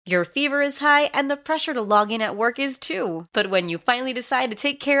Your fever is high and the pressure to log in at work is too. But when you finally decide to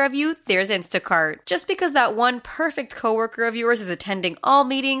take care of you, there's Instacart. Just because that one perfect coworker of yours is attending all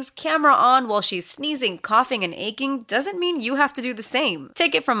meetings, camera on while she's sneezing, coughing, and aching, doesn't mean you have to do the same.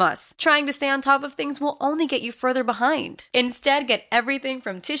 Take it from us. Trying to stay on top of things will only get you further behind. Instead, get everything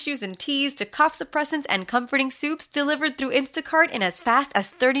from tissues and teas to cough suppressants and comforting soups delivered through Instacart in as fast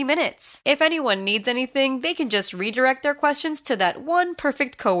as 30 minutes. If anyone needs anything, they can just redirect their questions to that one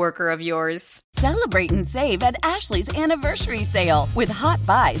perfect coworker of yours. Celebrate and save at Ashley's Anniversary Sale. With Hot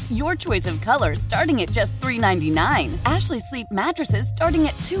Buys, your choice of colors starting at just $3.99. Ashley Sleep mattresses starting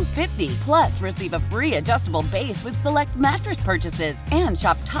at $2.50. Plus, receive a free adjustable base with select mattress purchases. And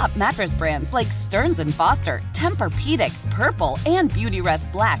shop top mattress brands like Stearns & Foster, Tempur-Pedic, Purple, and Beautyrest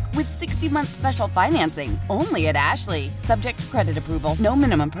Black with 60-month special financing. Only at Ashley. Subject to credit approval. No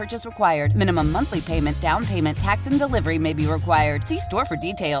minimum purchase required. Minimum monthly payment, down payment, tax, and delivery may be required. See store for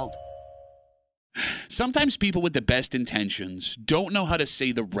details. Sometimes people with the best intentions don't know how to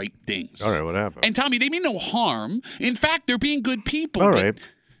say the right things. All right, what happened? And Tommy, they mean no harm. In fact, they're being good people. All right.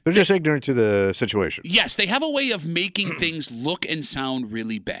 They're just ignorant to the situation. Yes, they have a way of making things look and sound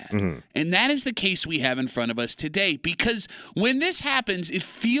really bad. Mm-hmm. And that is the case we have in front of us today. Because when this happens, it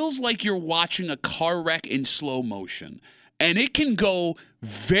feels like you're watching a car wreck in slow motion. And it can go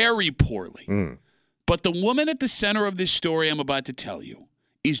very poorly. But the woman at the center of this story I'm about to tell you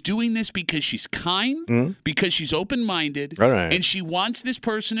is doing this because she's kind, because she's open-minded, and she wants this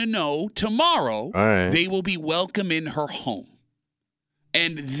person to know tomorrow they will be welcome in her home.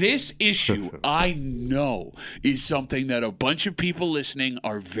 And this issue, I know, is something that a bunch of people listening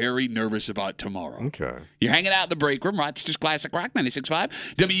are very nervous about tomorrow. Okay. You're hanging out in the break room, Rochester's Classic Rock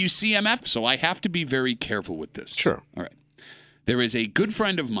 96.5, WCMF, so I have to be very careful with this. Sure. All right. There is a good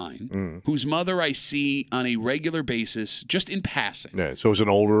friend of mine whose mother I see on a regular basis, just in passing. Yeah, so it's an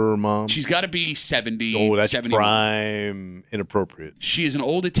older mom? She's got to be 70, Oh, that's 71. prime inappropriate. She is an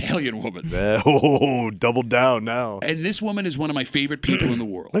old Italian woman. Oh, double down now. And this woman is one of my favorite people in the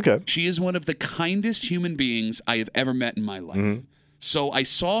world. Okay. She is one of the kindest human beings I have ever met in my life. So I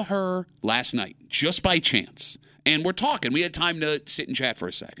saw her last night, just by chance. And we're talking. We had time to sit and chat for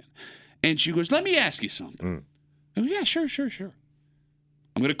a second. And she goes, let me ask you something. I go, yeah, sure.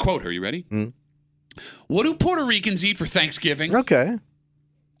 I'm going to quote her. You ready? What do Puerto Ricans eat for Thanksgiving? Okay.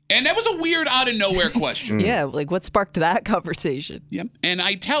 And that was a weird, out of nowhere question. Yeah, like what sparked that conversation? Yep. And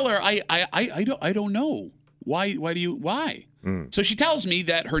I tell her, I don't know. Why? So she tells me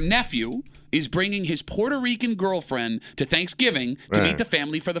that her nephew is bringing his Puerto Rican girlfriend to Thanksgiving to meet the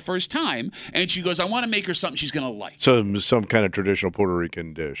family for the first time. And she goes, I want to make her something she's going to like. So some kind of traditional Puerto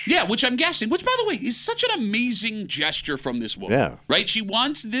Rican dish. Yeah, which I'm guessing, which, by the way, is such an amazing gesture from this woman. Yeah. Right? She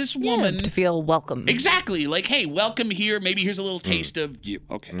wants this woman to feel welcome. Exactly. Like, hey, welcome here. Maybe here's a little taste of you.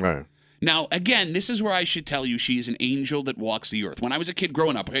 Okay. Right. Now, again, this is where I should tell you she is an angel that walks the earth. When I was a kid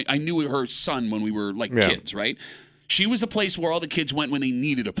growing up, I knew her son when we were like kids, right? She was a place where all the kids went when they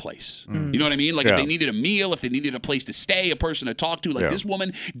needed a place. You know what I mean? Like if they needed a meal, if they needed a place to stay, a person to talk to. Like this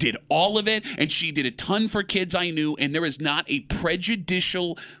woman did all of it, and she did a ton for kids I knew, and there is not a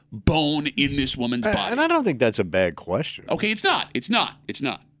prejudicial bone in this woman's body. And I don't think that's a bad question. Okay, it's not.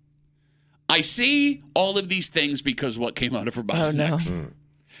 I say all of these things because what came out of her mouth next.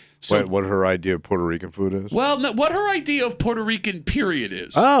 So, what her idea of Puerto Rican food is? Well, no, what her idea of Puerto Rican period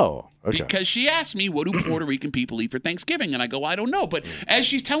is. Oh, okay. Because she asked me, what do Puerto Rican people eat for Thanksgiving? And I go, I don't know. But as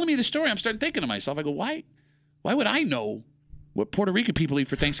she's telling me the story, I'm starting thinking to myself, I go, why would I know what Puerto Rican people eat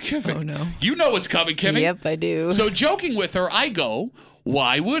for Thanksgiving? Oh, no. You know what's coming, Kimmy. Yep, I do. So joking with her, I go,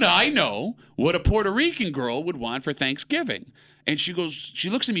 why would I know what a Puerto Rican girl would want for Thanksgiving? And she goes, she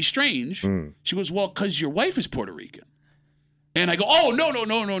looks at me strange. She goes, well, because your wife is Puerto Rican. And I go, oh,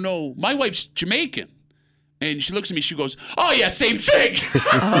 no. My wife's Jamaican. And she looks at me, she goes, oh, yeah, same thing.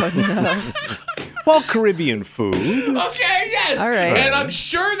 Oh, no. Well, Caribbean food. Okay, yes. All right. And I'm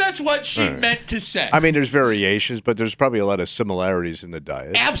sure that's what she meant to say. I mean, there's variations, but there's probably a lot of similarities in the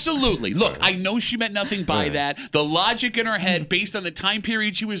diet. Absolutely. Look, I know she meant nothing by that. The logic in her head, based on the time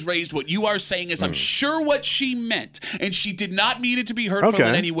period she was raised, what you are saying is I'm sure what she meant. And she did not mean it to be hurtful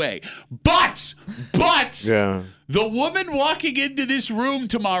in any way. But, the woman walking into this room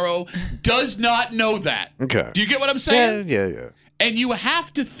tomorrow does not know that. Okay. Do you get what I'm saying? Yeah. And you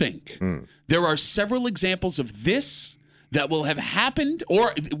have to think there are several examples of this that will have happened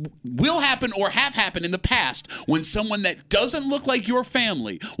or will happen or have happened in the past when someone that doesn't look like your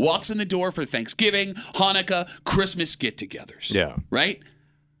family walks in the door for Thanksgiving, Hanukkah, Christmas get-togethers. Yeah. Right?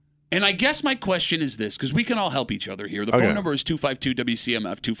 And I guess my question is this, because we can all help each other here. The phone number is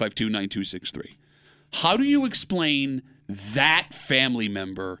 252-WCMF, 252-9263. How do you explain that family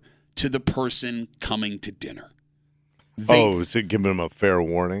member to the person coming to dinner? To give them a fair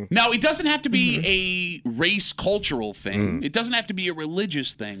warning? Now, it doesn't have to be a race cultural thing. It doesn't have to be a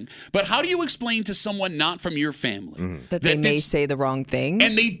religious thing. But how do you explain to someone not from your family That they may say the wrong thing?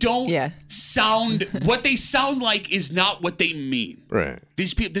 and they don't sound what they sound like is not what they mean? Right.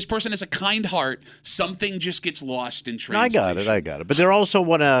 This person has a kind heart. Something just gets lost in translation. I got it. But they also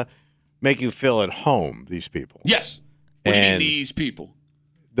want to make you feel at home, these people. Yes. What do you mean, And- these people?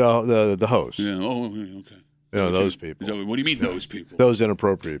 The host. Yeah. Oh, okay. Those people. What do you mean, those people? Those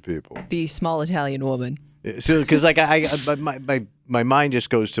inappropriate people. The small Italian woman. So, because like my mind just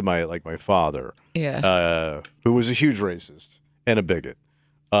goes to my father, who was a huge racist and a bigot.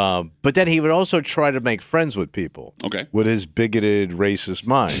 But then he would also try to make friends with people. Okay. With his bigoted, racist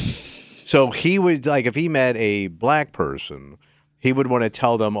mind. So he would, like, if he met a black person, he would want to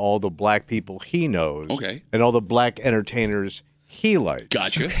tell them all the black people he knows. Okay. And all the black entertainers he likes.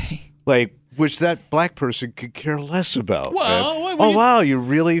 Gotcha. Like, which that black person could care less about. Well, man. Wow, you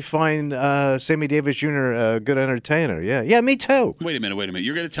really find Sammy Davis Jr. a good entertainer. Yeah, me too. Wait a minute.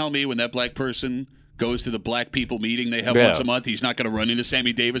 You're going to tell me when that black person goes to the black people meeting they have once a month, he's not going to run into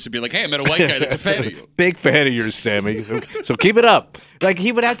Sammy Davis and be like, hey, I met a white guy that's a fan of you. Big fan of yours, Sammy. So keep it up. Like,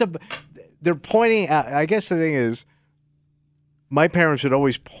 he would have to, they're pointing out, I guess the thing is, my parents would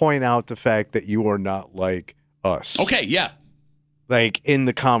always point out the fact that you are not like us. Okay, yeah. Like, in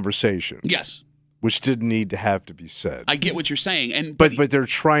the conversation. Yes. Which didn't need to have to be said. I get what you're saying. But they're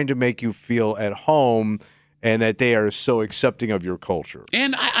trying to make you feel at home and that they are so accepting of your culture.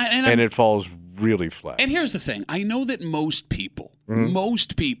 And it falls really flat. And here's the thing. I know that most people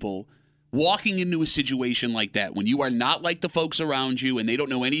walking into a situation like that, when you are not like the folks around you and they don't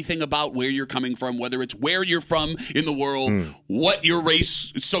know anything about where you're coming from, whether it's where you're from in the world, what your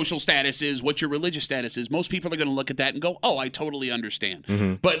race, social status is, what your religious status is, most people are going to look at that and go, oh, I totally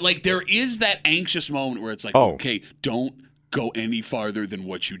understand. But like there is that anxious moment where it's like, okay, don't go any farther than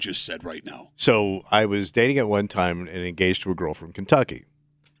what you just said right now. So I was dating at one time and engaged to a girl from Kentucky,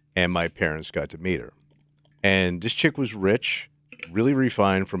 and my parents got to meet her. And this chick was rich, really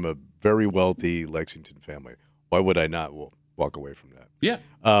refined, from a very wealthy Lexington family. Why would I not walk away from that? Yeah.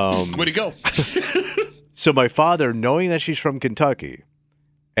 Way to go. So my father, knowing that she's from Kentucky,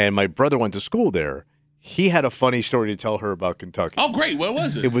 and my brother went to school there, he had a funny story to tell her about Kentucky. Oh, great. What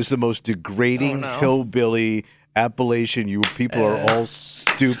was it? It was the most degrading hillbilly Appalachian, you people are all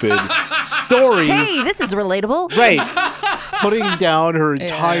stupid story. Hey, this is relatable. Right. Putting down her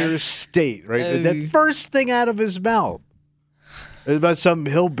entire state, right? That first thing out of his mouth. It was about some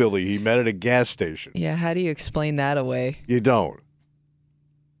hillbilly he met at a gas station. Yeah, how do you explain that away? You don't.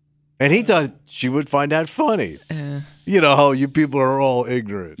 And he thought she would find that funny. You know how you people are all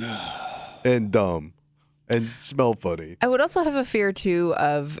ignorant and dumb and smell funny. I would also have a fear, too,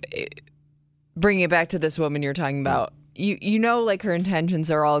 of bringing it back to this woman you're talking about. You know, like, her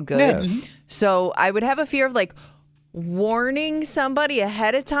intentions are all good. Yeah. So I would have a fear of, like, warning somebody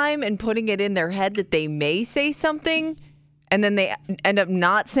ahead of time and putting it in their head that they may say something, and then they end up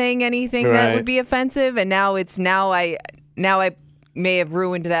not saying anything that would be offensive, and now I may have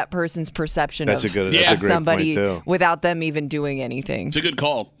ruined that person's perception That's of a great somebody point too. without them even doing anything. It's a good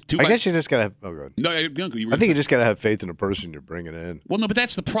call. I guess you just gotta have. Oh, good. No, I think you just gotta have faith in the person you're bringing in. Well, no, but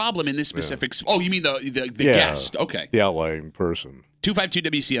that's the problem in this specific. Oh, you mean the guest? Okay. The outlying person. 252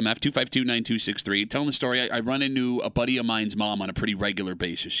 WCMF 252-9263. Telling the story. I run into a buddy of mine's mom on a pretty regular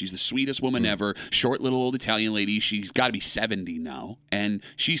basis. She's the sweetest woman ever. Short little old Italian lady. She's got to be 70 now, and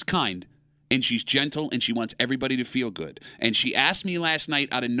she's kind. And she's gentle, and she wants everybody to feel good. And she asked me last night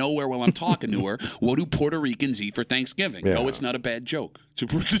out of nowhere while I'm talking to her, what do Puerto Ricans eat for Thanksgiving? Yeah. No, it's not a bad joke. It's a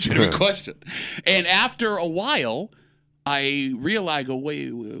legitimate question. And after a while, I realized,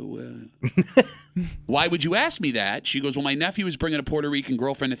 wait, why would you ask me that? She goes, well, my nephew is bringing a Puerto Rican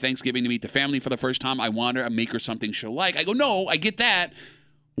girlfriend to Thanksgiving to meet the family for the first time. I want her to make her something she'll like. I go, no, I get that.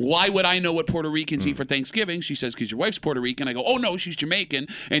 Why would I know what Puerto Ricans eat for Thanksgiving? She says, because your wife's Puerto Rican. I go, oh, no, she's Jamaican.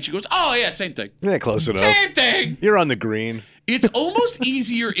 And she goes, oh, yeah, same thing. Yeah, close enough. Same thing. You're on the green. It's almost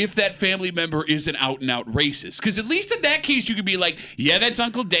easier if that family member is an out-and-out racist. Because at least in that case, you could be like, yeah, that's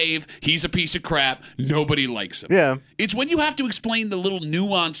Uncle Dave. He's a piece of crap. Nobody likes him. Yeah. It's when you have to explain the little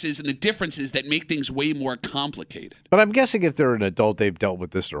nuances and the differences that make things way more complicated. But I'm guessing if they're an adult, they've dealt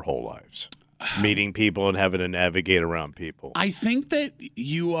with this their whole lives. Meeting people and having to navigate around people. I think that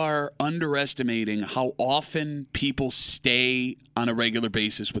you are underestimating how often people stay on a regular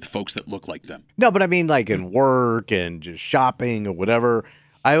basis with folks that look like them. No, but I mean like in work and just shopping or whatever.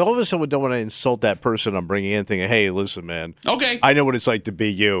 I also don't want to insult that person I'm bringing in thinking, hey, listen, man. Okay. I know what it's like to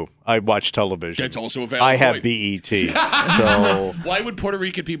be you. I watch television. That's also a valid I have point. BET. So, Why would Puerto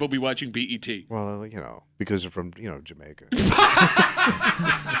Rican people be watching BET? well, because they're from, Jamaica.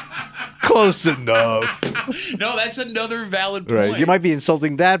 Close enough. No, that's another valid point. Right. You might be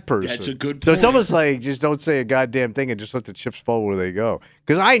insulting that person. That's a good So it's point. almost like just don't say a goddamn thing and just let the chips fall where they go.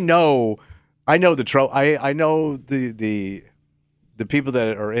 Because I know the trouble. I know the people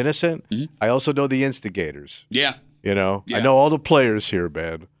that are innocent. Mm-hmm. I also know the instigators. Yeah. Yeah. Yeah. I know all the players here,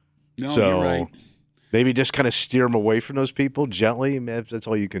 man. No, So you're right. maybe just kind of steer them away from those people gently. That's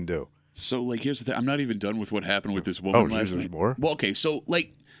all you can do. So, here's the thing. I'm not even done with what happened with this woman last there's night. more? Well, okay, so,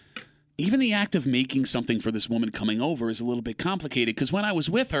 even the act of making something for this woman coming over is a little bit complicated because when I was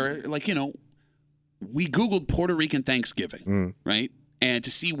with her, we Googled Puerto Rican Thanksgiving, right? And to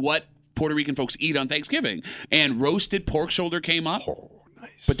see what Puerto Rican folks eat on Thanksgiving. And roasted pork shoulder came up. Oh,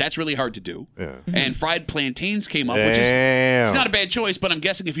 nice. But that's really hard to do. Yeah. And fried plantains came up, which is it's not a bad choice, but I'm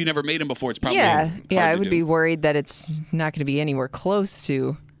guessing if you never made them before, it's probably hard I to would do. be worried that it's not going to be anywhere close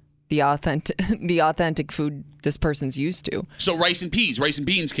to the authentic food this person's used to. So rice and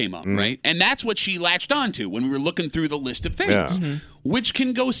beans came up, right? And that's what she latched onto when we were looking through the list of things, Yeah. which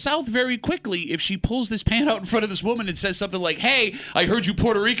can go south very quickly if she pulls this pan out in front of this woman and says something like, hey, I heard you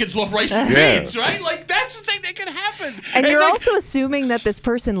Puerto Ricans love rice and Yeah. beans, right? That's the thing that can happen. And you're also assuming that this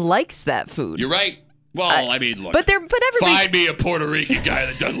person likes that food. You're right. Well, look. But everybody. Find me a Puerto Rican guy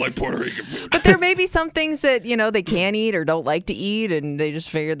that doesn't like Puerto Rican food. But there may be some things that, they can't eat or don't like to eat, and they just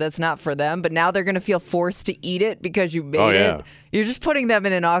figured that's not for them. But now they're going to feel forced to eat it because you made yeah. it. You're just putting them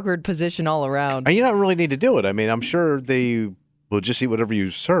in an awkward position all around. And you don't really need to do it. I mean, I'm sure they will just eat whatever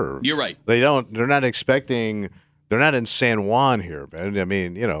you serve. You're right. They're not expecting. They're not in San Juan here, man. I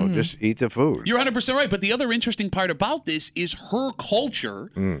mean, just eat the food. You're 100% right. But the other interesting part about this is her culture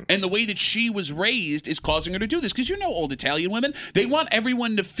and the way that she was raised is causing her to do this. Because old Italian women, they want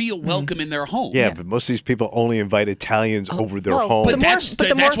everyone to feel welcome in their home. Yeah, but most of these people only invite Italians over their well, home. But The more- that's but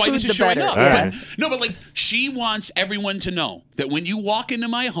the that's more why this food, is the showing better. up. Yeah. But she wants everyone to know that when you walk into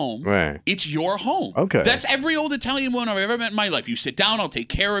my home, Right. it's your home. Okay. That's every old Italian woman I've ever met in my life. You sit down, I'll take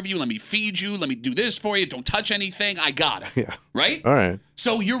care of you, let me feed you, let me do this for you, don't touch anything, I got it. Yeah. Right? All right.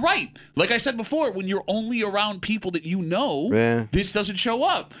 So you're right. Like I said before, when you're only around people that you know, Yeah. this doesn't show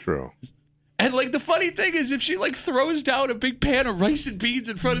up. True. And the funny thing is, if she throws down a big pan of rice and beans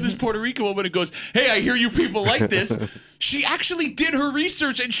in front of this Puerto Rican woman and goes, "Hey, I hear you people like this," she actually did her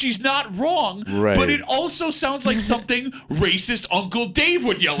research and she's not wrong. Right. But it also sounds like something racist Uncle Dave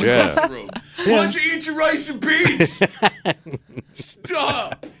would yell Yeah. across the room. Why don't you eat your rice and beans?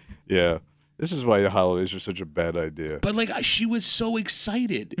 Stop. Yeah. This is why the holidays are such a bad idea. But she was so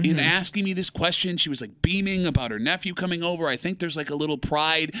excited in asking me this question. She was beaming about her nephew coming over. I think there's a little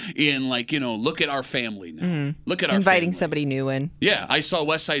pride in look at our family now. Look at our Inviting family. somebody new in. Yeah, I saw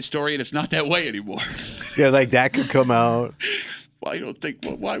West Side Story and it's not that way anymore. Yeah, that could come out. Well, I don't think.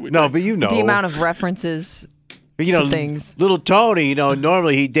 Why would No, that? but The amount of rereferences to things. Little Tony,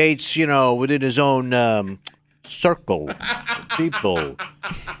 normally he dates, within his own circle of people.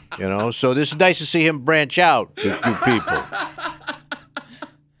 So this is nice to see him branch out with new people.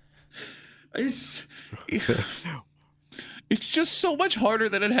 It's just so much harder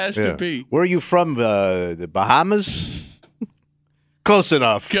than it has to be. Where are you from? The Bahamas? Close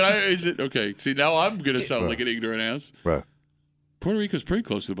enough. Can I? Is it okay? See, now I'm gonna sound like an ignorant ass. Right. Puerto Rico's pretty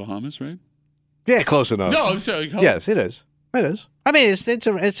close to the Bahamas, right? Yeah, close enough. No, I'm saying. Yes, it is. It is. I mean,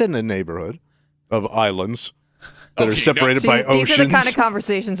 it's in the neighborhood of islands that are Okay, separated See, by these oceans. are the kind of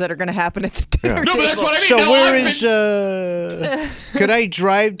conversations that are going to happen at the dinner No, but that's table. what I mean. So No, where I've is can I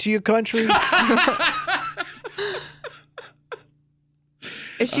drive to your country?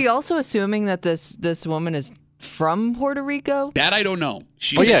 Is she also assuming that this woman is from Puerto Rico? That I don't know.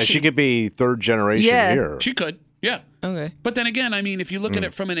 She Oh said yeah, she could be third generation Yeah. here. She could. Yeah. Okay. But then again, I mean, if you look at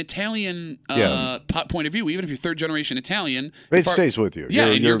it from an Italian Yeah. point of view, even if you're third generation Italian, It stays with you. Yeah,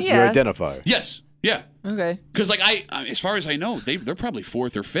 and you Yeah. identify. Yes. Yeah. Okay. Because I as far as I know, they're probably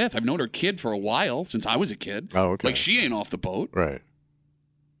fourth or fifth. I've known her kid for a while since I was a kid. Oh, okay. She ain't off the boat. Right.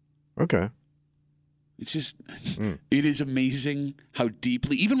 Okay. It's just, it is amazing how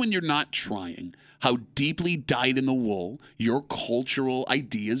deeply, even when you're not trying, how deeply dyed in the wool your cultural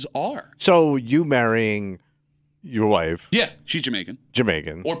ideas are. So you marrying your wife, Yeah, she's Jamaican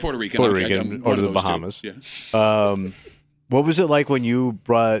Jamaican, or Puerto Rican. Puerto Okay, Rican, I'm or one to of the those two. Bahamas. Yeah. What was it like when you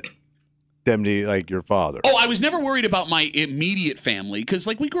brought them to your father? Oh, I was never worried about my immediate family because,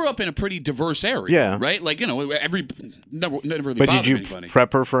 we grew up in a pretty diverse area. Yeah. Right? Never really But bothered did you anybody.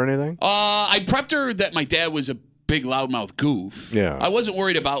 prep her for anything? I prepped her that my dad was a big loudmouth goof. Yeah. I wasn't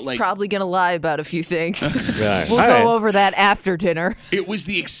worried about like. Probably going to lie about a few things. Right. We'll All go right. over that after dinner. It was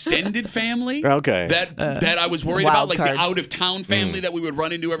the extended family. Okay. That I was worried wild about, like card. the out of town family that we would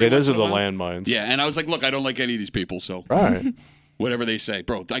run into every Yeah, once those in are a the while. landmines. Yeah, and I was like, look, I don't like any of these people, so All right. whatever they say.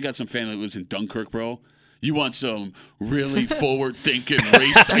 Bro, I got some family that lives in Dunkirk, bro. You want some really forward-thinking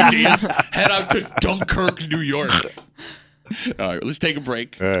race ideas? Head out to Dunkirk, New York. All right, let's take a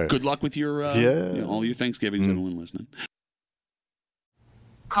break. All right. Good luck with your all your Thanksgivings, everyone listening.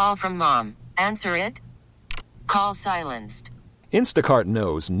 Call from mom. Answer it. Call silenced. Instacart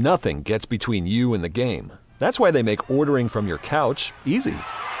knows nothing gets between you and the game. That's why they make ordering from your couch easy.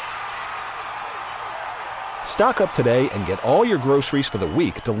 Stock up today and get all your groceries for the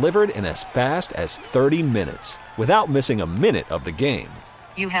week delivered in as fast as 30 minutes without missing a minute of the game.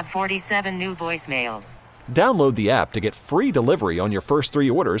 You have 47 new voicemails. Download the app to get free delivery on your first 3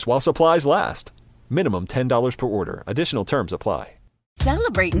 orders while supplies last. Minimum $10 per order. Additional terms apply.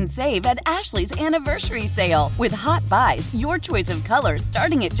 Celebrate and save at Ashley's Anniversary Sale. With Hot Buys, your choice of colors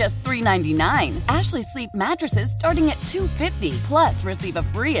starting at just $3.99. Ashley Sleep mattresses starting at $2.50. Plus, receive a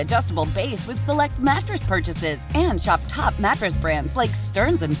free adjustable base with select mattress purchases. And shop top mattress brands like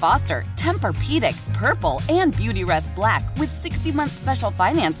Stearns & Foster, Tempur-Pedic, Purple, and Beautyrest Black with 60-month special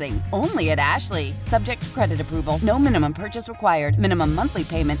financing. Only at Ashley. Subject to credit approval. No minimum purchase required. Minimum monthly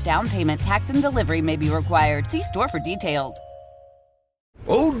payment, down payment, tax, and delivery may be required. See store for details.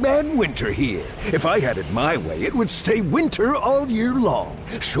 Old Man Winter here. If I had it my way, it would stay winter all year long.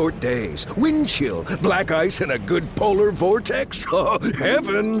 Short days, wind chill, black ice, and a good polar vortex. Oh,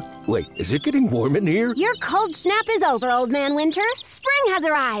 heaven. Wait, is it getting warm in here? Your cold snap is over, Old Man Winter. Spring has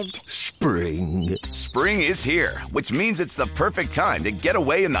arrived. Spring. Spring is here, which means it's the perfect time to get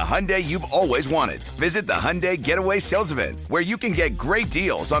away in the Hyundai you've always wanted. Visit the Hyundai Getaway Sales Event, where you can get great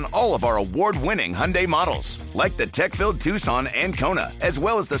deals on all of our award-winning Hyundai models, like the tech-filled Tucson and Kona, as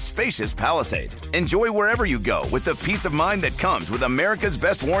well as the spacious Palisade. Enjoy wherever you go with the peace of mind that comes with America's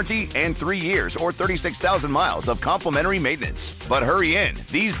best warranty and 3 years or 36,000 miles of complimentary maintenance. But hurry in,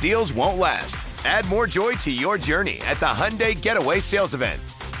 these deals won't last. Add more joy to your journey at the Hyundai Getaway Sales Event.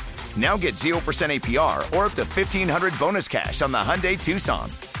 Now get 0% APR or up to $1,500 bonus cash on the Hyundai Tucson.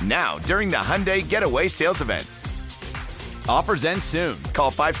 Now, during the Hyundai Getaway Sales Event. Offers end soon. Call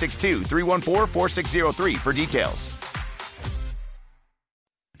 562-314-4603 for details.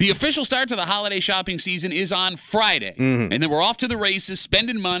 The official start to the holiday shopping season is on Friday. And then we're off to the races,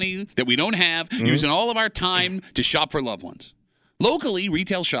 spending money that we don't have, using all of our time to shop for loved ones. Locally,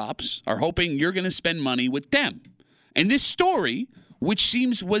 retail shops are hoping you're going to spend money with them. And this story, which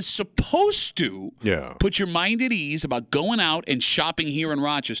was supposed to put your mind at ease about going out and shopping here in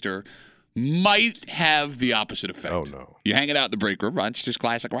Rochester, might have the opposite effect. Oh, no. You're hanging out in the break room, Rochester's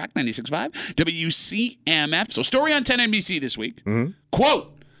Classic Rock 96.5, WCMF. So story on 10 NBC this week.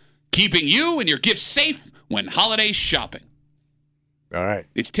 Quote, keeping you and your gifts safe when holiday shopping. All right.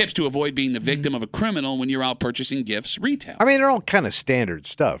 It's tips to avoid being the victim of a criminal when you're out purchasing gifts retail. I mean, they're all kind of standard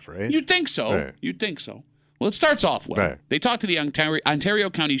stuff, right? You'd think so. Right. You'd think so. Well, it starts off well. Right. They talk to the Ontario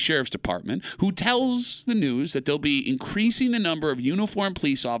County Sheriff's Department, who tells the news that they'll be increasing the number of uniformed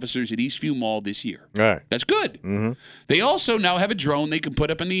police officers at Eastview Mall this year. All right. That's good. They also now have a drone they can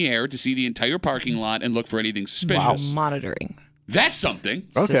put up in the air to see the entire parking lot and look for anything suspicious. Wow, monitoring. That's something.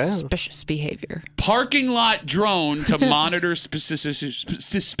 Okay. Suspicious behavior. Parking lot drone to monitor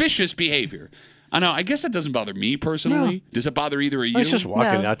suspicious behavior. I know. I guess that doesn't bother me personally. No. Does it bother either of you? It's just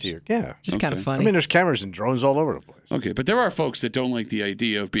walking No. out to your Just kind of funny. I mean, there's cameras and drones all over the place. Okay, but there are folks that don't like the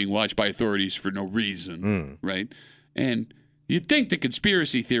idea of being watched by authorities for no reason, right? And you'd think the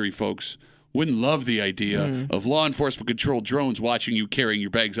conspiracy theory folks wouldn't love the idea of law enforcement controlled drones watching you carrying your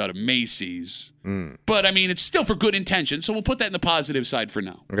bags out of Macy's. But, I mean, it's still for good intention, so we'll put that in the positive side for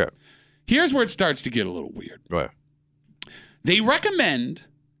now. Okay. Here's where it starts to get a little weird. Right. They recommend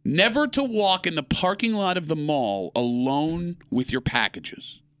never to walk in the parking lot of the mall alone with your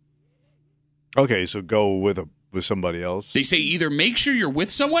packages. Okay, so go with somebody else. They say either make sure you're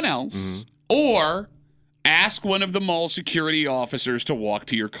with someone else or ask one of the mall security officers to walk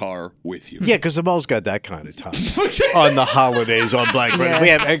to your car with you. Yeah, because the mall's got that kind of time. On the holidays, on Black Friday. Yeah. We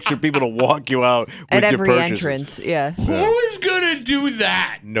have extra people to walk you out with At your every purchases. entrance, yeah. Who is going to do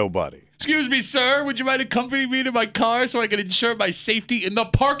that? Nobody. Excuse me, sir. Would you mind accompanying me to my car so I can ensure my safety in the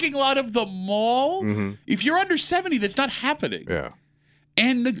parking lot of the mall? If you're under 70, that's not happening. Yeah.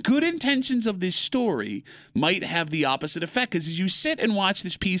 And the good intentions of this story might have the opposite effect, because as you sit and watch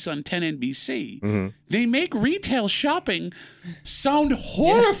this piece on 10 NBC, they make retail shopping sound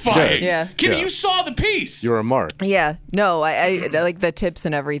horrifying. Yeah. Kimmy, Yeah. you saw the piece. You're a mark. Yeah. No, I like the tips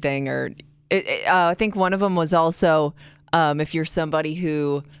and everything are I think one of them was also if you're somebody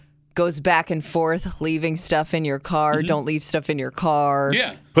who goes back and forth leaving stuff in your car, don't leave stuff in your car.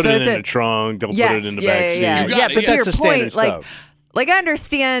 Yeah. Put it in the trunk. Don't put it in the back seat. Yeah, You got it, but yeah. to That's your the point, standard stuff. like I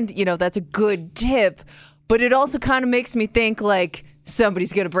understand, that's a good tip, but it also kind of makes me think like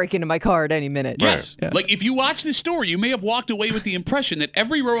somebody's going to break into my car at any minute. Yes. Like if you watch this story, you may have walked away with the impression that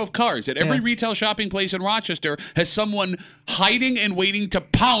every row of cars at every retail shopping place in Rochester has someone hiding and waiting to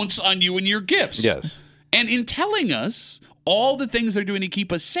pounce on you and your gifts. Yes. And in telling us all the things they're doing to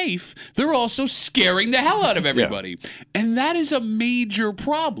keep us safe, they're also scaring the hell out of everybody. And that is a major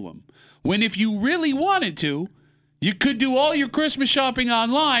problem. When if you really wanted to, you could do all your Christmas shopping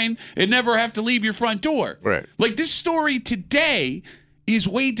online and never have to leave your front door. Right. Like this story today is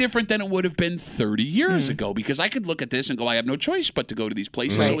way different than it would have been 30 years ago, because I could look at this and go, I have no choice but to go to these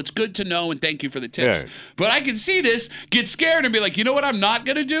places. So it's good to know, and thank you for the tips. Yeah. But I can see this, get scared and be like, you know what I'm not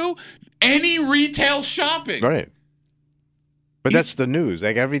going to do? Any retail shopping. Right. But that's the news.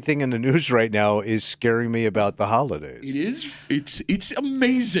 Like everything in the news right now is scaring me about the holidays. It is. It's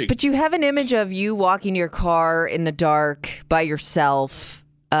amazing. But you have an image of you walking your car in the dark by yourself.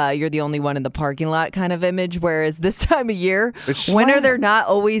 You're the only one in the parking lot kind of image. Whereas this time of year, when are there not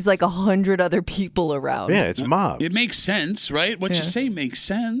always like 100 other people around? Yeah, it's mob. It makes sense, right? What you say makes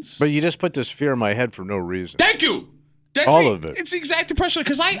sense. But you just put this fear in my head for no reason. Thank you. That's all of it. It's the exact impression,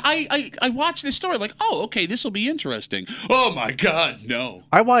 because I watched this story like, oh, okay, this will be interesting. Oh my God, no.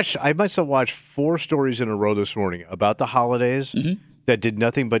 I must have watched 4 stories in a row this morning about the holidays that did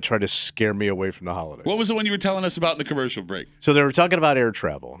nothing but try to scare me away from the holidays. What was the one you were telling us about in the commercial break? So they were talking about air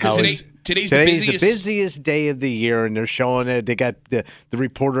travel. Because today's the busiest day of the year, and they're showing it. They got the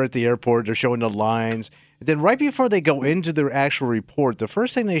reporter at the airport. They're showing the lines. And then right before they go into their actual report, the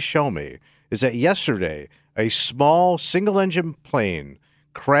first thing they show me is that yesterday, a small single-engine plane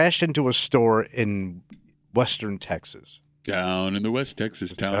crashed into a store in western Texas. Down in the West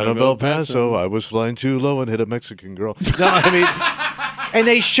Texas town Out of El Paso, I was flying too low and hit a Mexican girl. No, I mean, and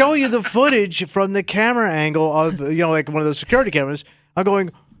they show you the footage from the camera angle of, like one of those security cameras. I'm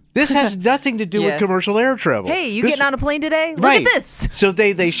going, this has nothing to do with commercial air travel. Hey, you getting on a plane today? Look Right. at this. So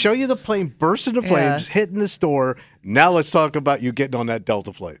they show you the plane burst into flames, hitting the store. Now let's talk about you getting on that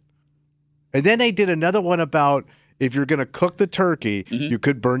Delta flight. And then they did another one about if you're going to cook the turkey, you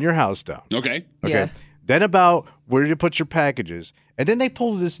could burn your house down. Okay. Yeah. Then about where you put your packages. And then they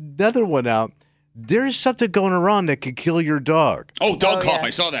pulled this other one out. There's something going around that could kill your dog. Oh, dog cough. I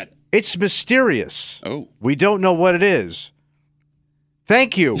saw that. It's mysterious. Oh. We don't know what it is.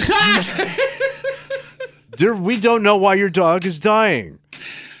 Thank you. We don't know why your dog is dying.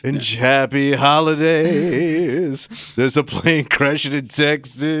 And happy holidays. There's a plane crashing in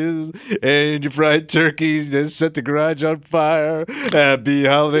Texas, and your fried turkeys that set the garage on fire. Happy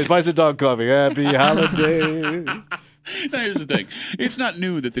holidays. Why is the dog coughing? Happy holidays. Now, here's the thing. It's not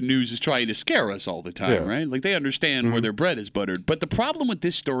new that the news is trying to scare us all the time, right? Like, they understand where their bread is buttered. But the problem with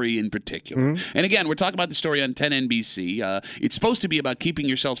this story in particular, and again, we're talking about the story on 10 NBC. It's supposed to be about keeping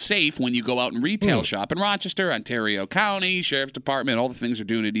yourself safe when you go out and retail shop in Rochester, Ontario County, Sheriff's Department, all the things they're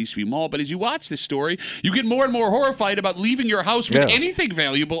doing at Eastview Mall. But as you watch this story, you get more and more horrified about leaving your house with anything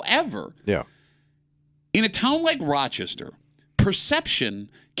valuable ever. Yeah. In a town like Rochester, perception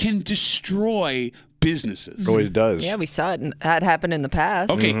can destroy businesses. It always does. Yeah, we saw it. That happened in the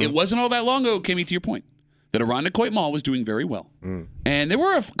past. Okay, it wasn't all that long ago, Kimmy, to your point, that Irondequoit Mall was doing very well. And there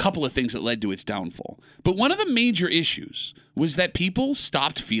were a couple of things that led to its downfall. But one of the major issues was that people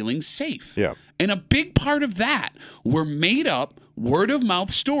stopped feeling safe. Yeah. And a big part of that were made up word-of-mouth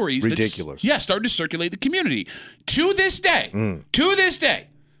stories Ridiculous. that started to circulate the community. To this day,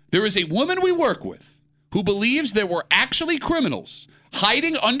 there is a woman we work with who believes there were actually criminals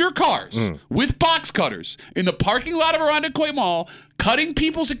hiding under cars with box cutters in the parking lot of Irondequoit Mall, cutting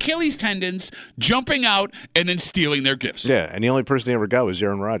people's Achilles tendons, jumping out, and then stealing their gifts. Yeah, and the only person they ever got was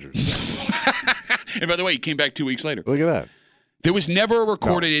Aaron Rodgers. And by the way, he came back 2 weeks later. Look at that. There was never a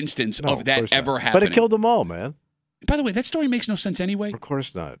recorded instance of that ever happening. But it killed them all, man. By the way, that story makes no sense anyway. Of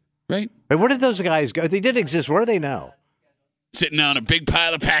course not. Right? And where did those guys go? They did exist. Where are they now? Sitting on a big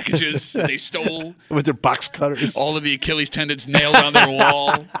pile of packages they stole. With their box cutters. All of the Achilles tendons nailed on their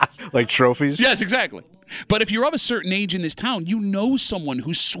wall. Like trophies? Yes, exactly. But if you're of a certain age in this town, you know someone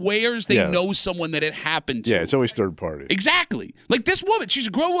who swears they know someone that it happened to. Yeah, it's always third party. Exactly. Like this woman, she's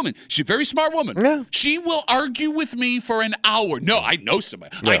a grown woman. She's a very smart woman. Yeah. She will argue with me for an hour. No, I know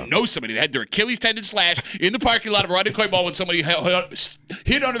somebody. Yeah. I know somebody that had their Achilles tendon slashed in the parking lot of Irondequoit Mall when somebody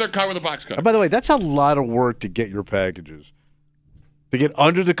hit under their car with a box cutter. And by the way, that's a lot of work to get your packages. To get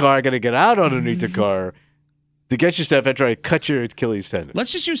under the car, I got to get out underneath the car. to get your stuff after I cut your Achilles tendon.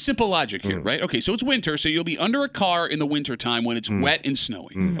 Let's just use simple logic here, right? Okay, so it's winter, so you'll be under a car in the wintertime when it's wet and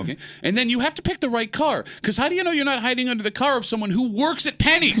snowy, okay? And then you have to pick the right car, because how do you know you're not hiding under the car of someone who works at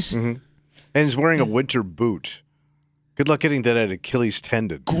Penny's? And is wearing a winter boot. Good luck getting that Achilles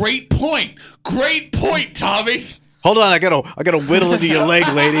tendon. Great point, Tommy. Hold on, I gotta whittle into your leg,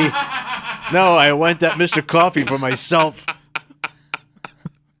 lady. No, I want that Mr. Coffee for myself.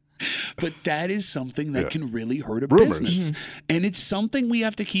 But that is something that can really hurt a business. And it's something we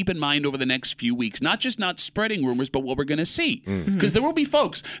have to keep in mind over the next few weeks. Not just not spreading rumors, but what we're going to see. Because there will be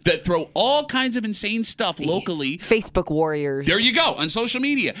folks that throw all kinds of insane stuff locally. Facebook warriors. There you go, on social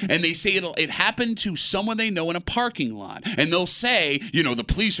media. And they say it happened to someone they know in a parking lot. And they'll say, the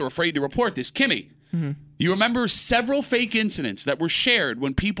police are afraid to report this. Kimmy, you remember several fake incidents that were shared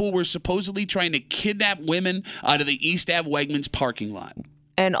when people were supposedly trying to kidnap women out of the East Ave Wegmans parking lot.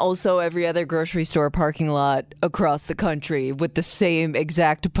 And also every other grocery store parking lot across the country with the same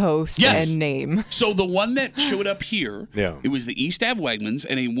exact post and name. So the one that showed up here, Yeah. it was the East Ave Wegmans,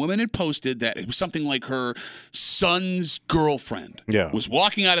 and a woman had posted that it was something like her son's girlfriend was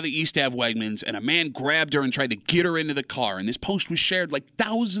walking out of the East Ave Wegmans, and a man grabbed her and tried to get her into the car. And this post was shared like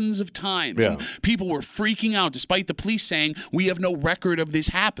thousands of times. Yeah. And people were freaking out, despite the police saying, we have no record of this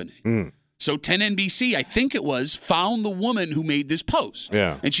happening. So 10NBC, I think it was, found the woman who made this post.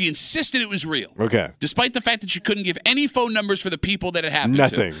 Yeah. And she insisted it was real. Okay. Despite the fact that she couldn't give any phone numbers for the people that it happened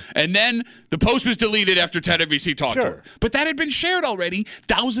Nothing. to. And then the post was deleted after 10NBC talked to her. But that had been shared already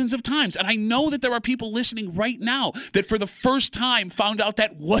thousands of times. And I know that there are people listening right now that for the first time found out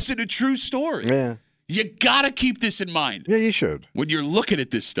that wasn't a true story. Yeah. You got to keep this in mind. Yeah, you should. When you're looking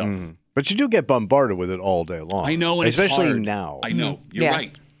at this stuff. But you do get bombarded with it all day long. I know, and especially it's hard. now. I know. You're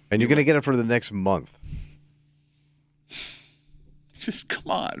right. And you're going to get it for the next month. Just come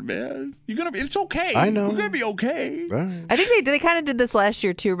on, man. You're gonna be. It's okay. I know. We're gonna be okay. Right. I think they kind of did this last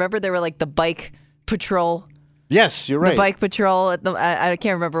year too. Remember, there were like the bike patrol. Yes, you're right. The bike patrol at the. I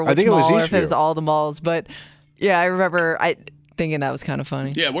can't remember which I think it was mall or if it was Eastview. all the malls, but yeah, I remember thinking that was kind of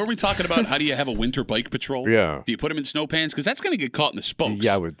funny. Yeah, weren't we talking about how do you have a winter bike patrol? Yeah. Do you put them in snow pants? Because that's going to get caught in the spokes.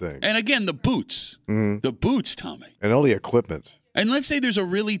 Yeah, I would think. And again, the boots. The boots, Tommy. And all the equipment. And let's say there's a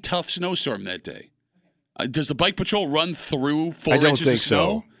really tough snowstorm that day. Does the bike patrol run through 4 I don't inches think of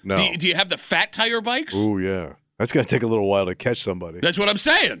snow? so. No. Do you have the fat tire bikes? Oh, yeah. That's going to take a little while to catch somebody. That's what I'm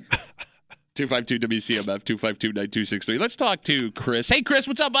saying. 252-WCMF, 252-9263. Let's talk to Chris. Hey, Chris,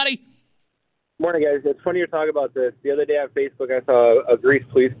 what's up, buddy? Morning, guys. It's funny you're talking about this. The other day on Facebook, I saw a Greece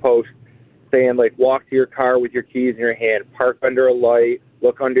police post saying, like, walk to your car with your keys in your hand, park under a light,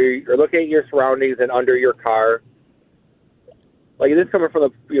 look at your surroundings and under your car. Like, this is coming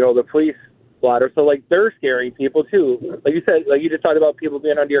from the police blotter, so like they're scaring people too. Like you said, like you just talked about people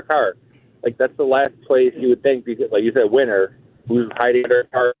being under your car. Like that's the last place you would think, because, like you said, winter, who's hiding under a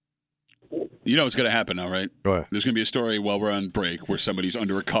car. You know what's going to happen now, right? Go ahead. There's going to be a story while we're on break where somebody's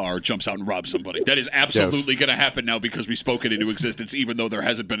under a car, jumps out and robs somebody. That is absolutely going to happen now because we spoke it into existence, even though there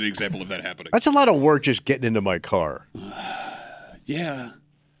hasn't been an example of that happening. That's a lot of work just getting into my car. Yeah.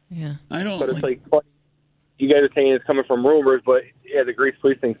 Yeah. I don't. But it's like you guys are saying it's coming from rumors, but yeah, the Greece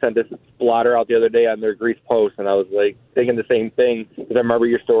police thing sent this blotter out the other day on their Greece post, and I was like thinking the same thing because I remember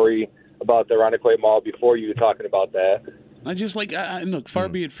your story about the Irondequoit Mall before you were talking about that. I just like look. Far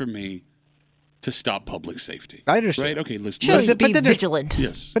be it from me to stop public safety. I understand. Right? Okay, listen. Just be then there's- vigilant.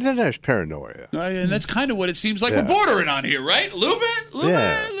 Yes. But then there's paranoia. And that's kind of what it seems like Yeah. we're bordering on here, right? A little bit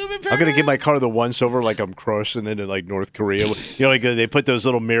I'm going to give my car the once over like I'm crossing into like North Korea. Like they put those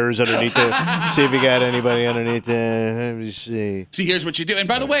little mirrors underneath there. See if you got anybody underneath there. Let me see. See, here's what you do. And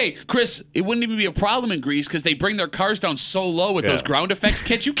by the way, Chris, it wouldn't even be a problem in Greece because they bring their cars down so low with those ground effects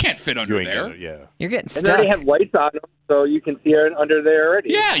kits. You can't fit under You ain't there. got it, yeah. You're getting And they stuck. already have lights on them, so you can see it under there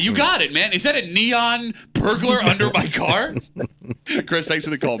already. Yeah, you got it, man. Is that a neon burglar under my car? Chris, thanks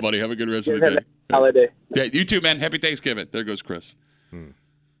for the call, buddy. Have a good rest of the day. Holiday. Yeah, you too, man. Happy Thanksgiving. There goes Chris.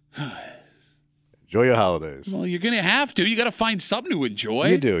 Enjoy your holidays. Well, you're going to have to. You got to find something to enjoy.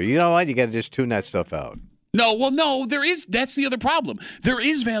 You do. You know what? You got to just tune that stuff out. No, there is. That's the other problem. There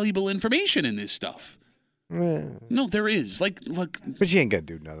is valuable information in this stuff. No, there is. Look, But you ain't got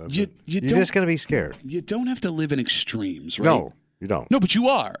to do none of You- it. you You're don't- just going to be scared. you don't have to live in extremes, right? No, you don't. No, but you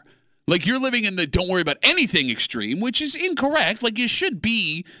are. Like, you're living in the don't worry about anything extreme, which is incorrect. Like, you should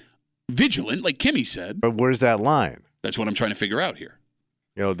be vigilant, like Kimmy said. But where's that line? That's what I'm trying to figure out here.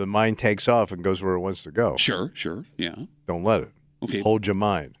 You know, the mind takes off and goes where it wants to go. Sure, yeah. Don't let it. Okay. Hold your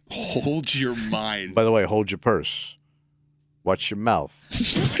mind. Hold your mind. By the way, hold your purse. Watch your mouth.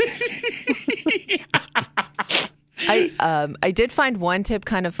 I did find one tip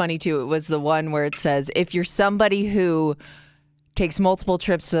kind of funny too. It was the one where it says if you're somebody who takes multiple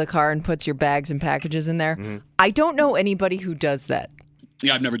trips to the car and puts your bags and packages in there. Mm-hmm. I don't know anybody who does that.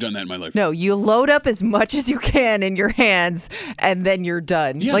 Yeah, I've never done that in my life. No, you load up as much as you can in your hands, and then you're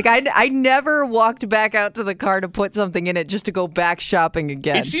done. Yeah. Like, I never walked back out to the car to put something in it just to go back shopping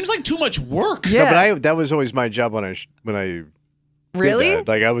again. It seems like too much work. Yeah. No, but that was always my job when I really? Did that.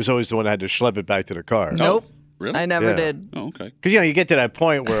 Like, I was always the one that had to schlep it back to the car. Nope. Oh, really? I never did. Oh, okay. Because, you get to that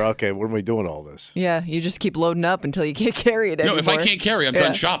point where, okay, when are we doing all this? Yeah, you just keep loading up until you can't carry it anymore. No, if I can't carry, I'm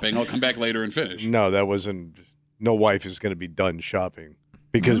done shopping. I'll come back later and finish. No, that wasn't. No wife is going to be done shopping.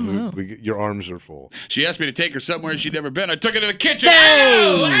 Because your arms are full. She asked me to take her somewhere she'd never been. I took her to the kitchen.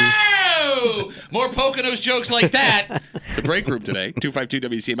 Hey! Ow! More Poconos jokes like that. The break room today,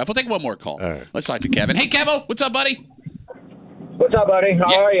 252-WCMF. We'll take one more call. All right. Let's talk to Kevin. Hey, Kevo. What's up, buddy? What's up, buddy?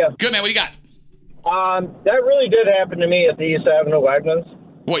 How are you? Good, man. What do you got? That really did happen to me at the East Avenue Wegmans.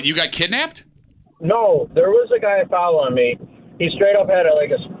 What, you got kidnapped? No, there was a guy following me. He straight up had a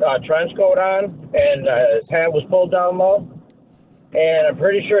trench coat on, and his hat was pulled down low. And I'm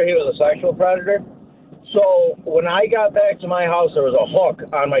pretty sure he was a sexual predator. So when I got back to my house, there was a hook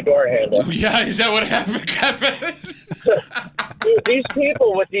on my door handle. Oh, yeah, is that what happened, Kevin? Dude, these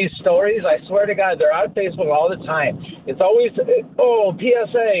people with these stories, I swear to God, they're on Facebook all the time. It's always,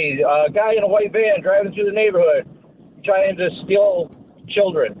 PSA, a guy in a white van driving through the neighborhood trying to steal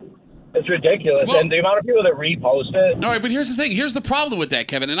children. It's ridiculous. Well, and the amount of people that repost it. All right, but here's the thing. Here's the problem with that,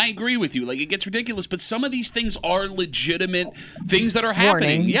 Kevin, and I agree with you. Like, it gets ridiculous, but some of these things are legitimate things that are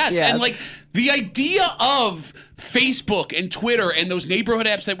happening. Warnings, yes, and like the idea of Facebook and Twitter and those neighborhood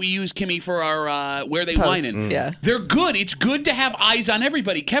apps that we use, Kimmy, for our Where They Whinin', they're good. It's good to have eyes on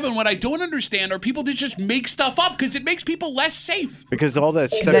everybody. Kevin, what I don't understand are people that just make stuff up because it makes people less safe. Because all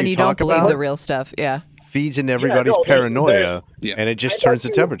that stuff then you you don't talk believe about the real stuff. Yeah. feeds into everybody's paranoia, and it just turns the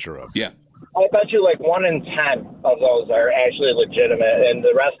temperature up. Yeah. I bet you like 1 in 10 of those are actually legitimate, and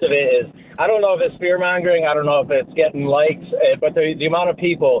the rest of it is, I don't know if it's fear-mongering, I don't know if it's getting likes, but the amount of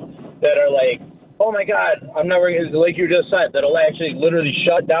people that are like, oh my God, I'm never, like you just said, that'll actually literally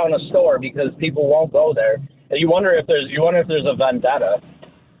shut down a store because people won't go there. And you wonder if there's a vendetta.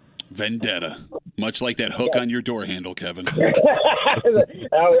 Vendetta. Much like that hook on your door handle, Kevin.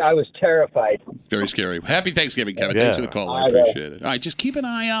 I was terrified. Very scary. Happy Thanksgiving, Kevin. Yeah. Thanks for the call. I appreciate it. All right, just keep an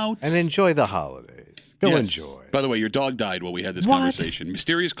eye out. And enjoy the holidays. Go enjoy. By the way, your dog died while we had this conversation.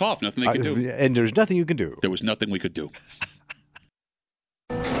 Mysterious cough. Nothing they could do. And there's nothing you can do. There was nothing we could do.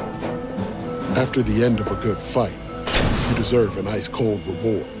 After the end of a good fight, you deserve an ice-cold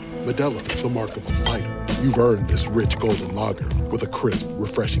reward. Modelo is the mark of a fighter. You've earned this rich golden lager with a crisp,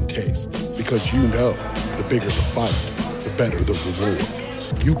 refreshing taste. Because you know, the bigger the fight, the better the reward.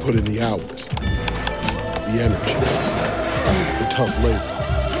 You put in the hours, the energy, the tough labor.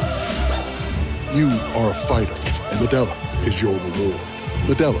 You are a fighter, and Modelo is your reward.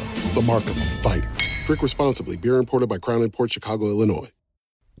 Modelo, the mark of a fighter. Drink responsibly. Beer imported by Crown Imports, Chicago, Illinois.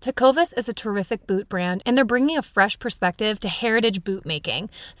 Tecovas is a terrific boot brand, and they're bringing a fresh perspective to heritage boot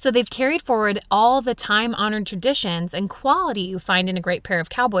making. So they've carried forward all the time-honored traditions and quality you find in a great pair of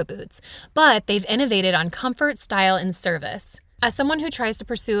cowboy boots, but they've innovated on comfort, style, and service. As someone who tries to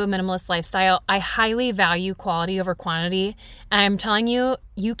pursue a minimalist lifestyle, I highly value quality over quantity, and I'm telling you,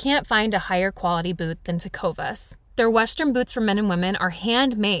 you can't find a higher quality boot than Tecovas. Their Western boots for men and women are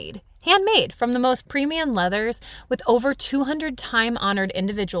handmade from the most premium leathers with over 200 time-honored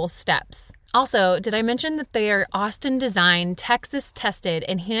individual steps. Also, did I mention that they are Austin-designed, Texas-tested,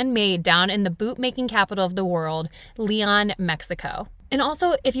 and handmade down in the boot-making capital of the world, Leon, Mexico? And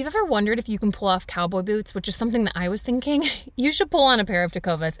also, if you've ever wondered if you can pull off cowboy boots, which is something that I was thinking, you should pull on a pair of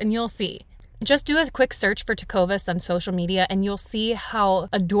Tecovas and you'll see. Just do a quick search for Tecovas on social media and you'll see how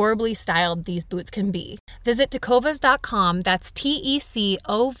adorably styled these boots can be. Visit tecovas.com, that's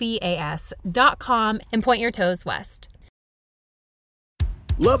TECOVAS.com, and point your toes west.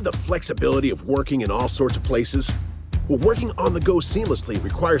 Love the flexibility of working in all sorts of places? Well, working on the go seamlessly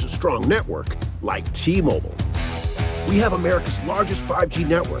requires a strong network like T-Mobile. We have America's largest 5G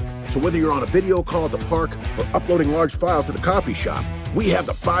network, so whether you're on a video call at the park or uploading large files at a coffee shop, we have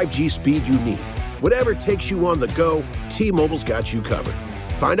the 5G speed you need. Whatever takes you on the go, T-Mobile's got you covered.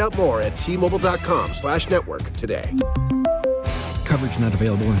 Find out more at T-Mobile.com/network today. Coverage not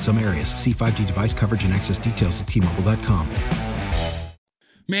available in some areas. See 5G device coverage and access details at T-Mobile.com.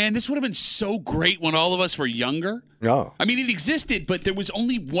 Man, this would have been so great when all of us were younger. Oh. I mean, it existed, but there was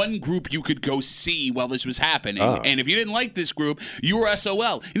only one group you could go see while this was happening. Oh. And if you didn't like this group, you were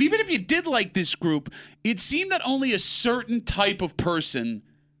SOL. And even if you did like this group, it seemed that only a certain type of person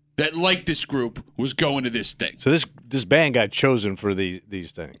that liked this group was going to this thing. So this band got chosen for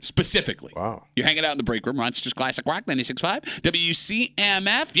these things. Specifically. Wow. You're hanging out in the break room. Rochester's Classic Rock, 96.5.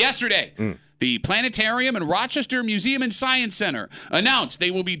 WCMF. Yesterday, the Planetarium and Rochester Museum and Science Center announced they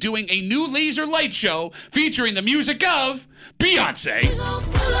will be doing a new laser light show featuring the music of Beyonce.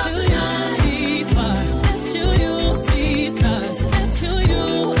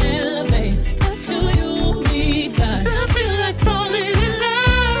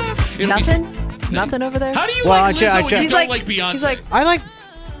 Nothing over there? How do you like Lizzo when you don't like Beyonce? He's like, I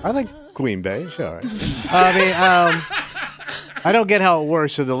like Queen Bey. Sure. I mean, I don't get how it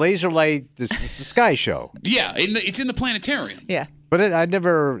works. So the laser light, it's the Sky Show. Yeah, it's in the planetarium. Yeah. But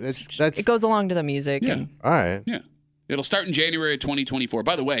it goes along to the music. Yeah. And, all right. Yeah. It'll start in January of 2024.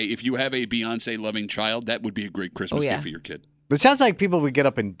 By the way, if you have a Beyonce-loving child, that would be a great Christmas gift for your kid. But it sounds like people would get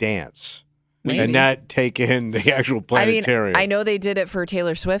up and dance. Maybe. And not take in the actual planetarium. I know they did it for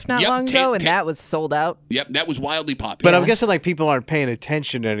Taylor Swift not long ago, and that was sold out. Yep, that was wildly popular. But I'm guessing like people aren't paying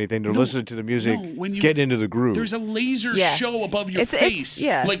attention to anything. They're listening to the music, getting into the groove. There's a laser show above your face,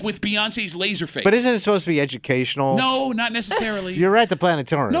 like with Beyonce's laser face. But isn't it supposed to be educational? No, not necessarily. You're at the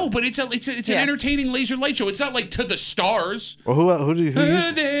planetarium. No, but it's an entertaining laser light show. It's not like To the Stars. Well, who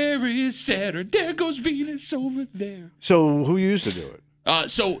there is Saturn, there goes Venus over there. So who used to do it?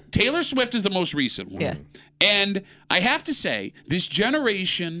 So Taylor Swift is the most recent one. Yeah. And I have to say, this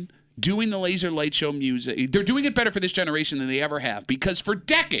generation doing the laser light show music, they're doing it better for this generation than they ever have. Because for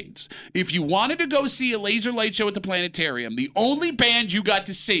decades, if you wanted to go see a laser light show at the planetarium, the only band you got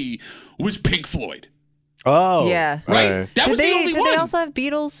to see was Pink Floyd. Oh. Yeah. Right? That was the only one. Did they also have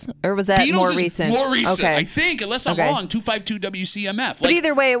Beatles? Or was that Beatles more is recent? more recent, Okay. I think, unless I'm wrong. 252 WCMF. But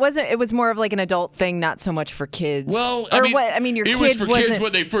either way, it was more of like an adult thing, not so much for kids. Well, your it kid was for kids wasn't-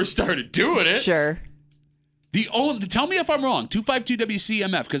 when they first started doing it. Sure. Tell me if I'm wrong, 252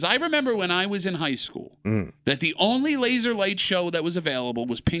 WCMF, because I remember when I was in high school that the only laser light show that was available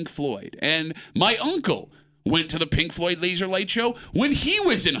was Pink Floyd. And my uncle went to the Pink Floyd laser light show when he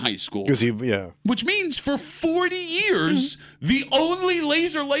was in high school. Which means for 40 years, the only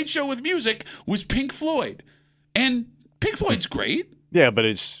laser light show with music was Pink Floyd. And Pink Floyd's great. Yeah, but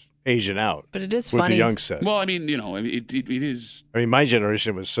it's aging out. But it is with funny. the young set. Well, I mean, it is. I mean, my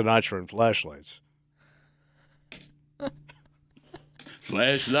generation was Sinatra and flashlights.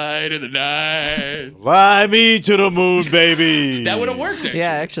 Flashlight in the night. Fly me to the moon, baby. That would have worked, actually.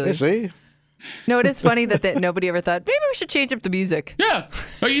 Yeah, actually. You see? No, it is funny that nobody ever thought, maybe we should change up the music. Yeah.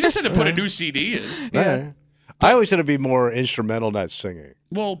 Oh, you just had to put a new CD in. Yeah. I always said it'd be more instrumental, not singing.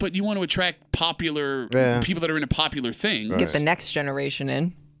 Well, but you want to attract popular people that are into popular things. Get the next generation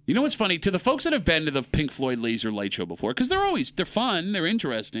in. You know what's funny? To the folks that have been to the Pink Floyd laser light show before, because they're fun, they're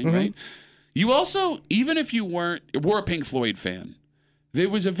interesting, right? You also, even if you were a Pink Floyd fan, there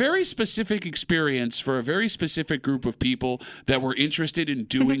was a very specific experience for a very specific group of people that were interested in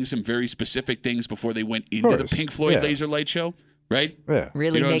doing some very specific things before they went into the Pink Floyd laser light show, right? Yeah.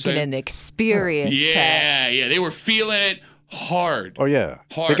 Really You know what I'm making saying? an experience. Yeah. They were feeling it hard. Oh, yeah.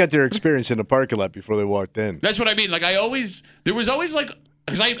 Hard. They got their experience in the parking lot before they walked in. That's what I mean. Like, there was always like,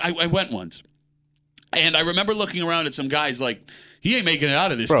 because I went once, and I remember looking around at some guys like, he ain't making it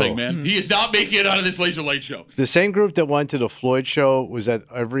out of this thing, man. He is not making it out of this laser light show. The same group that went to the Floyd show was at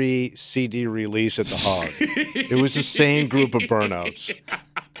every CD release at the Hog. It was the same group of burnouts.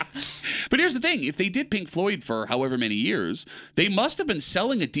 But here's the thing. If they did Pink Floyd for however many years, they must have been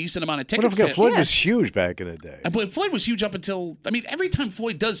selling a decent amount of But don't tickets. forget, Floyd was huge back in the day. But Floyd was huge up until, I mean, every time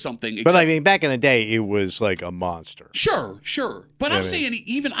Floyd does something. But I mean, back in the day, it was like a monster. Sure. But Yeah, I'm saying,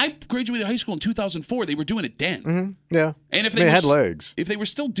 even I graduated high school in 2004. They were doing it then. Yeah. And if I mean, it had legs. If they were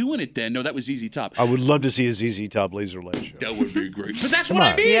still doing it then, no, that was ZZ Top. I would love to see a ZZ Top laser light show. That would be great. But that's Come what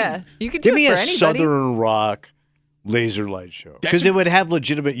I on. mean. Yeah. You could do Give it me for a anybody. Southern rock laser light show. Because it would have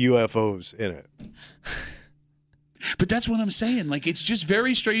legitimate UFOs in it. But that's what I'm saying. Like, it's just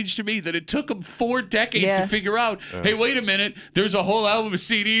very strange to me that it took them 4 decades to figure out, hey, wait a minute, there's a whole album of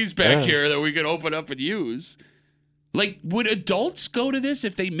CDs back here that we can open up and use. Like, would adults go to this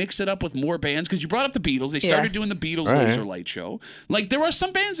if they mix it up with more bands? Because you brought up the Beatles. They started doing the Beatles laser light show. Like, there are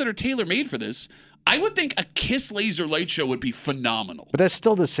some bands that are tailor-made for this. I would think a Kiss laser light show would be phenomenal. But that's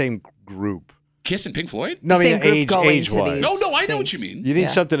still the same group. Kiss and Pink Floyd? No, I mean, age-wise. No, I know what you mean. You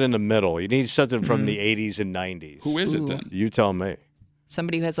need something in the middle. You need something from the 80s and 90s. Who is it then? You tell me.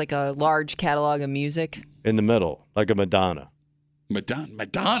 Somebody who has like a large catalog of music. In the middle, like a Madonna.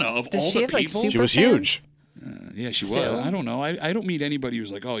 Madonna of Does all she the have, like, people? super She was fans? huge. Yeah, she Still? was. I don't know. I don't meet anybody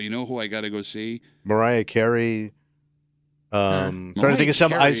who's like, oh, you know who I got to go see? Mariah Carey. Trying to Mariah think of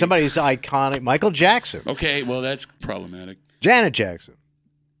Carey. somebody who's iconic. Michael Jackson. Okay, well, that's problematic. Janet Jackson.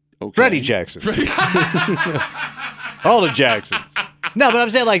 Okay. Freddie Jackson. All the Jacksons. No, but I'm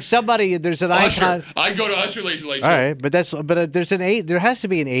saying like somebody. There's an icon. I'd go to Usher Laser Light Show. All right, but there's there has to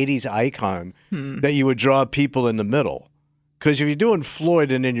be an '80s icon that you would draw people in the middle. Because if you're doing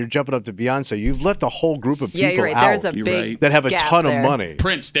Floyd and then you're jumping up to Beyonce, you've left a whole group of people you're right. out There's a big that have a gap ton there. of money.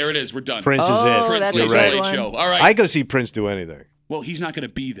 Prince, there it is. We're done. Prince is it. Prince Laser Light Show. All right. I go see Prince do anything. Well, he's not going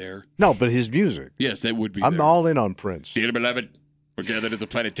to be there. No, but his music. Yes, that would be I'm there. all in on Prince. Dear beloved, we're gathered at the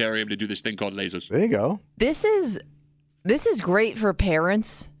planetarium to do this thing called lasers. There you go. This is great for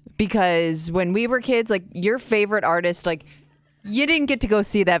parents because when we were kids, like your favorite artist, like you didn't get to go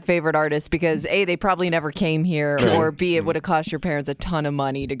see that favorite artist because A, they probably never came here, or B, it would have cost your parents a ton of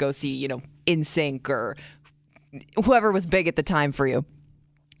money to go see, NSYNC or whoever was big at the time for you.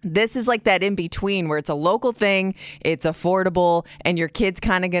 This is like that in between where it's a local thing, it's affordable, and your kid's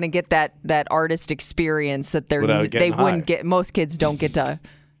kind of going to get that artist experience that they wouldn't get. Most kids don't get to,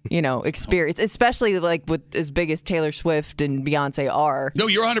 experience, especially like with as big as Taylor Swift and Beyonce are. No,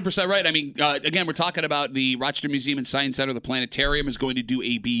 you're 100% right. I mean, again, we're talking about the Rochester Museum and Science Center. The planetarium is going to do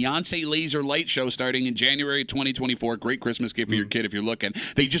a Beyonce laser light show starting in January 2024. Great Christmas gift for your kid if you're looking.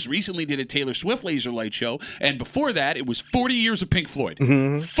 They just recently did a Taylor Swift laser light show, and before that, it was 40 years of Pink Floyd.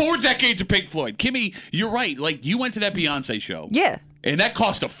 4 decades of Pink Floyd. Kimmy, you're right. Like, you went to that Beyonce show. Yeah. And that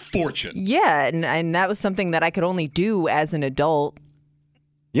cost a fortune. Yeah, and that was something that I could only do as an adult.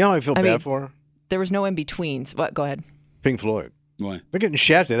 You know what I feel bad for? There was no in-betweens. What? Go ahead. Pink Floyd. Why? They're getting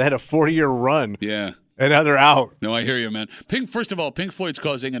shafted. They had a 40-year run. Yeah. And now they're out. No, I hear you, man. First of all, Pink Floyd's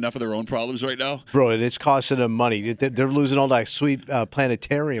causing enough of their own problems right now. Bro, and it's costing them money. They're losing all that sweet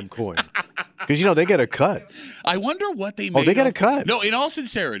planetarium coin. Because, they get a cut. I wonder what they made. Oh, they get a cut. No, in all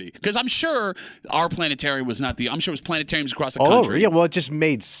sincerity. Because I'm sure our planetarium was not I'm sure it was planetariums across the All country. over. Yeah, well, it just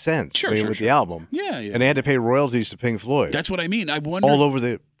made sense with the album. Yeah. And they had to pay royalties to Pink Floyd. That's what I mean. I wonder. All over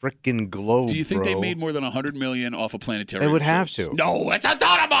the freaking globe, do you think bro. they made more than $100 million off a planetarium? They would have shows? to. No, that's a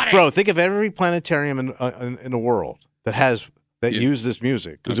ton of money. Bro, think of every planetarium in the world that used this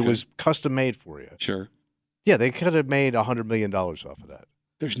music because it was custom made for you. Sure. Yeah, they could have made $100 million off of that.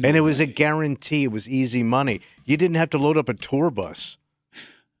 And it was a guarantee. It was easy money. You didn't have to load up a tour bus.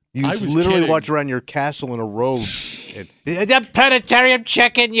 You literally walked around your castle in a robe. Is that planetarium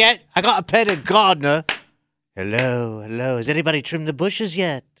check-in yet? I got a petted gardener. Hello. Has anybody trimmed the bushes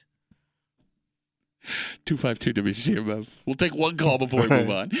yet? 252 WCMF. We'll take one call before we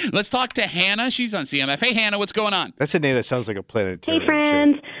move on. Let's talk to Hannah. She's on CMF. Hey, Hannah, what's going on? That's a name that sounds like a planetarium. Hey,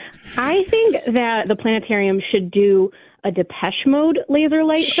 friends. I think that the planetarium should do a Depeche Mode laser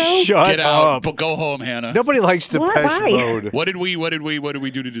light show. Get out. But go home, Hannah. Nobody likes Depeche Mode. What did we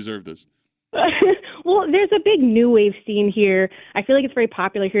do to deserve this? Well, there's a big new wave scene here. I feel like it's very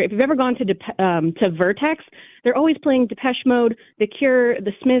popular here. If you've ever gone to Vertex, they're always playing Depeche Mode, The Cure,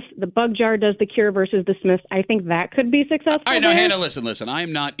 The Smiths. The Bug Jar does The Cure versus The Smiths. I think that could be successful. All right, now, Hannah, listen.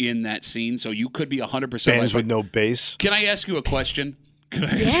 I'm not in that scene, so you could be 100% Bands with no bass. Can I ask you a question?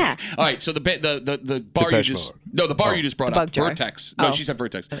 Yeah. All right. So the bar you just you just brought up, Vertex. No, she said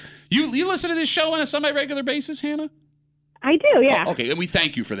Vertex. You listen to this show on a semi-regular basis, Hannah? I do. Yeah. Oh, okay, and we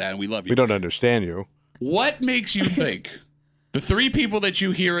thank you for that, and we love you. We don't understand you. What makes you think the 3 people that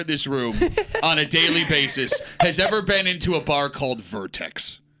you hear in this room on a daily basis has ever been into a bar called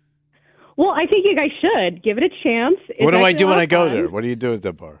Vertex? Well, I think you guys should give it a chance. What do I do when I go there? What do you do at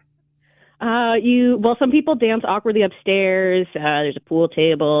that bar? Some people dance awkwardly upstairs. There's a pool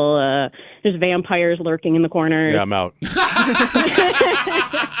table. There's vampires lurking in the corner. Yeah, I'm out.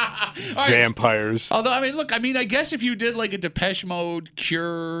 Vampires. Although, I guess if you did like a Depeche Mode,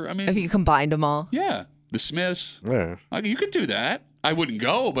 Cure, if you combined them all. Yeah. The Smiths. Yeah. You could do that. I wouldn't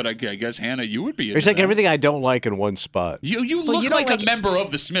go, but I guess, Hannah, you would be into It's like that. everything I don't like in one spot. You look like a member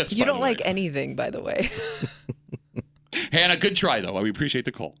of the Smiths, You by the don't way. like anything, by the way. Hannah, good try, though. We appreciate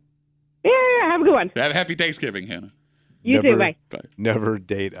the call. Yeah, have a good one. Have a happy Thanksgiving, Hannah. You too, bye. Never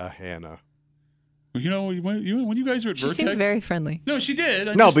date a Hannah. Well, when you guys were at Vertex. She seemed very friendly. No, she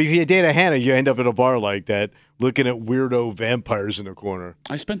did. But if you date a Hannah, you end up at a bar like that looking at weirdo vampires in the corner.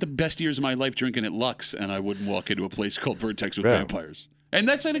 I spent the best years of my life drinking at Lux, and I wouldn't walk into a place called Vertex with vampires. And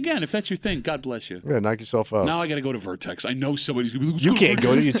that's it again. If that's your thing, God bless you. Yeah, knock yourself out. Now I got to go to Vertex. I know somebody's going to be You can't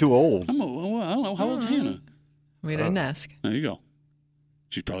go there. You're too old. I don't know. How old's Hannah? We didn't ask. There you go.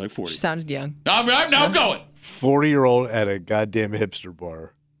 She's probably like 40. She sounded young. I'm going. 40-year-old at a goddamn hipster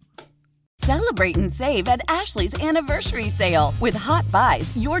bar. Celebrate and save at Ashley's Anniversary Sale. With Hot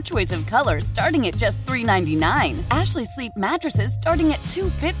Buys, your choice of colors starting at just $3.99. Ashley Sleep mattresses starting at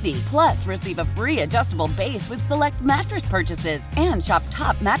 $2.50. Plus, receive a free adjustable base with select mattress purchases. And shop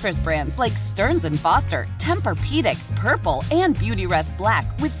top mattress brands like Stearns & Foster, Tempur-Pedic, Purple, and Beautyrest Black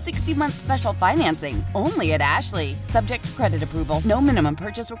with 60-month special financing. Only at Ashley. Subject to credit approval. No minimum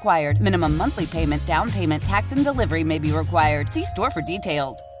purchase required. Minimum monthly payment, down payment, tax, and delivery may be required. See store for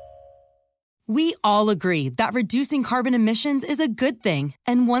details. We all agree that reducing carbon emissions is a good thing.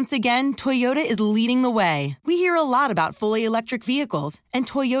 And once again, Toyota is leading the way. We hear a lot about fully electric vehicles, and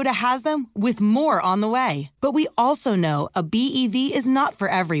Toyota has them with more on the way. But we also know a BEV is not for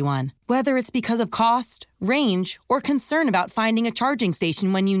everyone, whether it's because of cost, range, or concern about finding a charging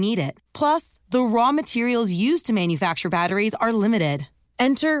station when you need it. Plus, the raw materials used to manufacture batteries are limited.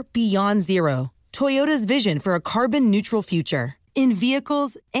 Enter Beyond Zero, Toyota's vision for a carbon-neutral future. In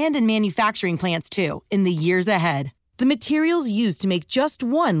vehicles and in manufacturing plants, too, in the years ahead. The materials used to make just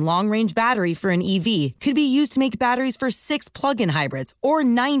one long-range battery for an EV could be used to make batteries for 6 plug-in hybrids or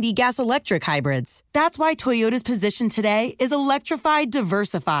 90 gas-electric hybrids. That's why Toyota's position today is electrified,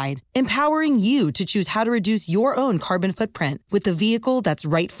 diversified, empowering you to choose how to reduce your own carbon footprint with the vehicle that's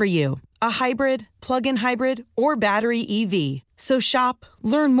right for you. A hybrid, plug-in hybrid, or battery EV. So shop,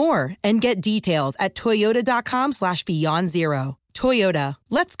 learn more, and get details at toyota.com/beyondzero. Toyota,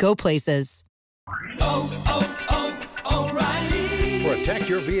 let's go places. O'Reilly. Protect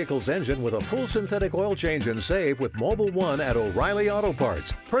your vehicle's engine with a full synthetic oil change and save with Mobil 1 at O'Reilly Auto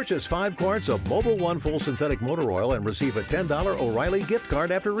Parts. Purchase 5 quarts of Mobil 1 full synthetic motor oil and receive a $10 O'Reilly gift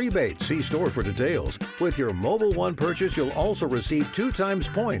card after rebate. See store for details. With your Mobil 1 purchase, you'll also receive 2 times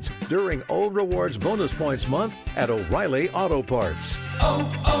points during O Rewards Bonus Points Month at O'Reilly Auto Parts.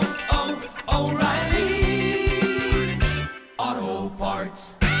 O'Reilly Auto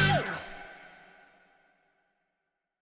Parts.